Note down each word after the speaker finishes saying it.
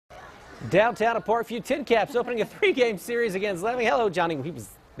Downtown at Parkview, Tincaps opening a 3-game series against Lansing. Hello, Johnny. He was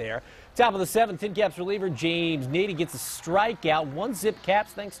there. Top of the 7th, Tincaps reliever James Needy gets a strikeout. 1-zip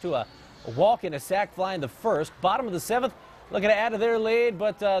Caps thanks to a walk and a sac fly in the first. Bottom of the 7th, looking to add to their lead,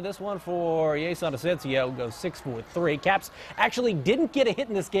 but this one for Jason Asensio goes 6 for 3. Caps actually didn't get a hit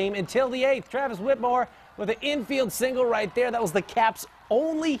in this game until the 8th. Travis Whitmore with an infield single right there. That was the Caps'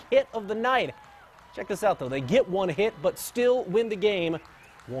 only hit of the night. Check this out, though. They get one hit, but still win the game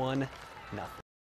 1-0.